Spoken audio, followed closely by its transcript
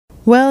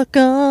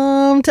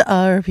Welcome to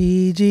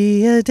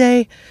RPG A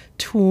Day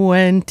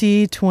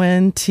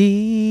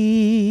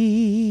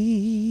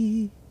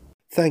 2020.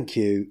 Thank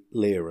you,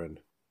 Liren.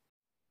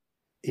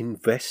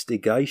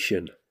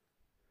 Investigation.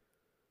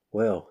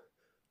 Well,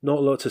 not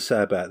a lot to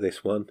say about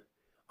this one,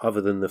 other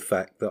than the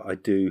fact that I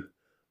do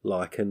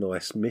like a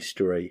nice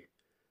mystery.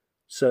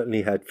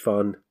 Certainly had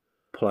fun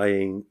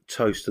playing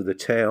Toast of the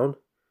Town,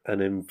 an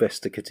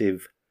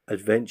investigative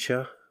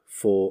adventure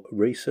for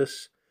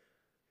Rhesus,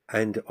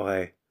 and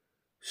I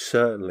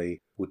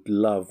certainly would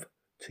love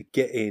to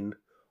get in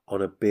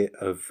on a bit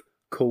of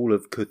Call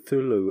of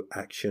Cthulhu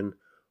action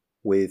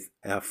with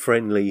our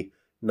friendly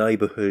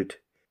neighbourhood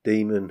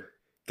demon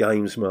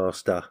games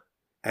master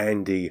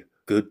Andy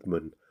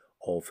Goodman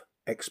of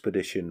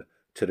Expedition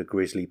to the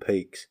Grizzly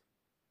Peaks.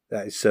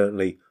 That is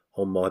certainly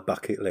on my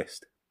bucket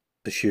list,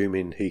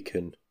 assuming he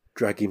can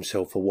drag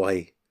himself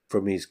away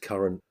from his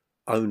current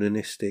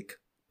onanistic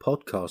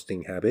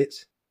podcasting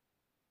habits.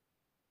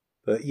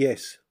 But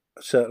yes,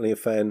 certainly a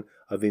fan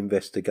of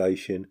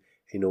investigation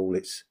in all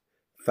its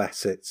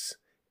facets: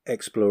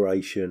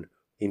 exploration,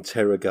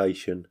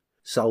 interrogation,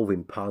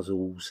 solving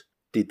puzzles,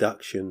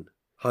 deduction,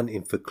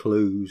 hunting for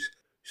clues,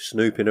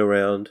 snooping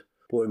around,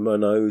 putting my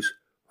nose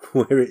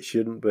where it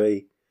shouldn't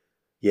be.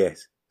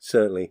 Yes,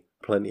 certainly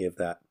plenty of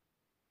that.